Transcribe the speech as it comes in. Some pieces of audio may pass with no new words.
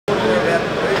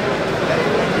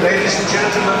Ladies and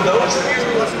gentlemen, those of you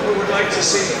who would like to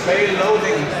see bale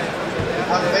loading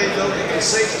and bale loading in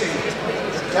safety,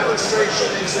 demonstration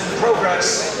is in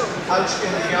progress out in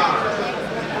the yard.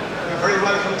 You're very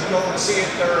welcome to go and see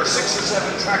it. There are 6 or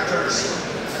 7 tractors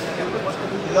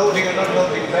loading and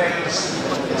unloading bales.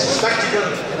 It's a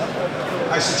spectacle.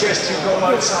 I suggest you go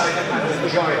outside and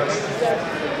enjoy it.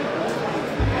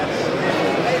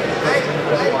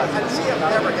 I'd see him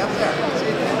never get there. See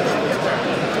him never get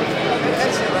there.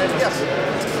 That's it, right? Yes.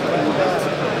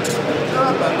 No,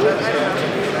 but I don't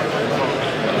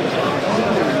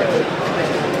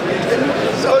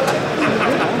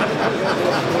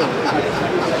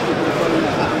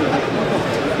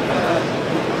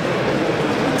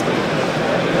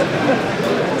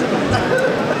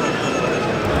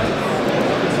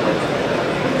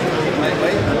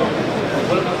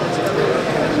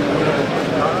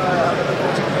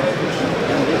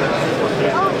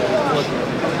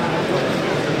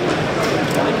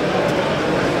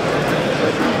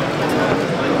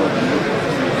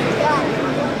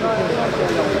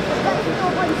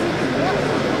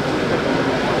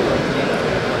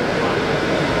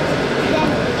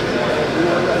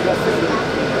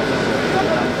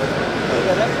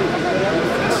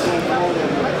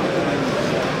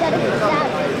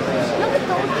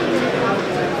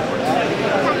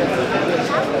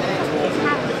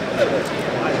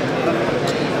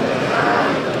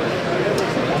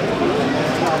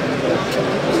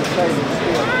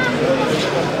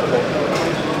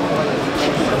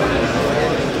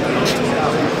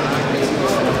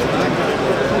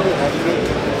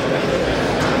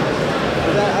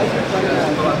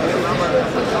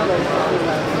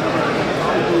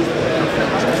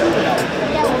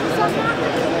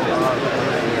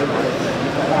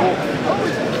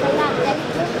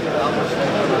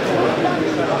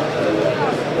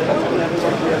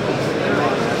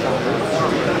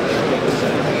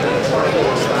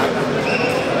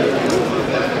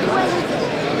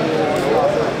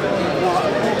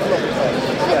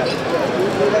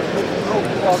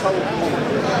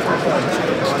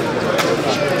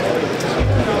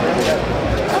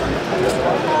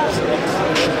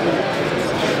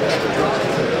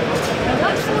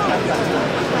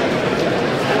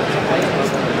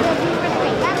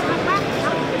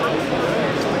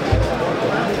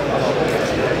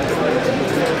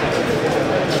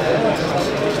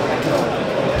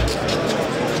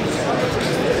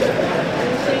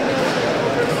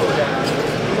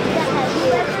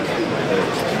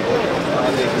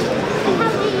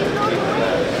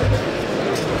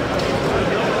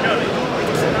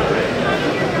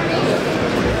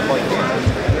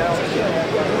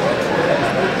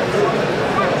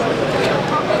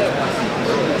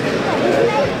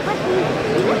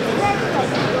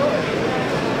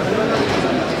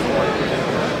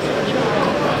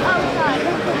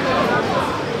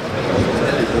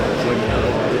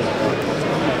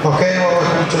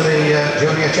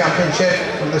Junior Championship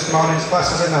from this morning's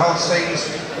classes in the Holsteins.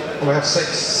 We have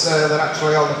 6 that are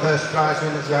actually all the first prize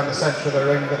winners down the centre of the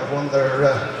ring that have won their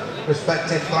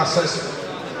respective classes.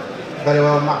 Very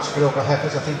well matched group of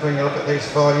heifers. I think when you look at these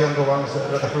 4 younger ones that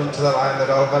are at the front of the line,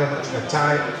 they're all very much in a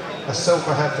tie. A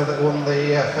silver heifer that won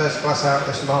the first class out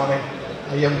this morning.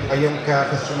 A young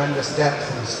calf with tremendous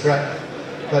depth and strength.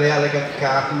 Very elegant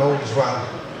calf, moves well.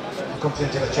 Comes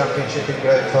into the championship in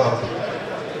great form.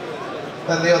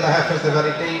 Then the other heifers, they're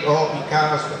very deep, open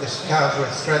calves, but this calves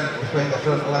with strength between the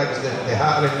front legs, the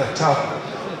heart in the top,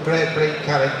 great breed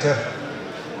character.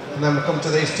 And then we come to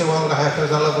these 2 older heifers,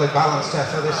 a lovely balanced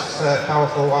heifer, this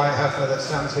powerful white heifer that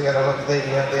stands here. I love the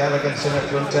elegance in her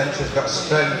front end. She's got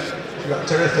strength, she's got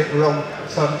terrific rump,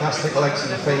 fantastic legs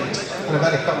and feet, and a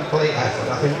very complete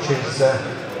heifer. I think she's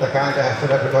the kind of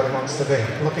heifer everybody wants to be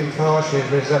looking for. She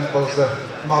resembles the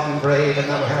modern breed. And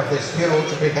then we have this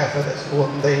huge big heifer that's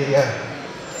won the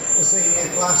senior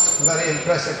class. Very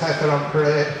impressive heifer on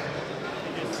parade.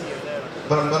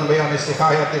 But I'm going to be honest, if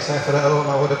I had this heifer at home,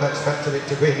 I would have expected it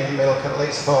to be in milk at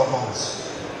least 4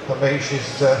 months. For me,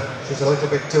 she's a little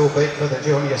bit too big for the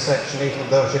junior section, even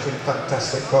though she's in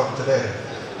fantastic form today.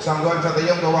 So I'm going for the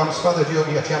younger ones for the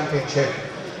Junior Championship.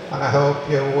 And I hope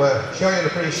you show your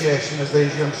appreciation as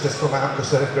these youngsters come out,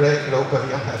 because they're a great group of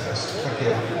young heifers. Thank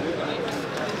you.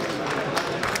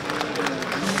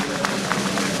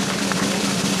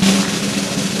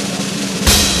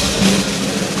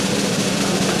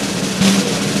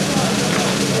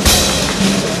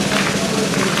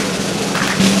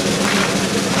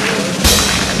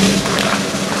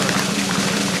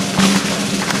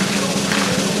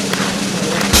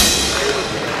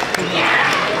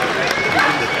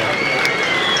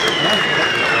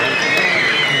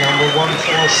 Number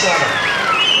 147.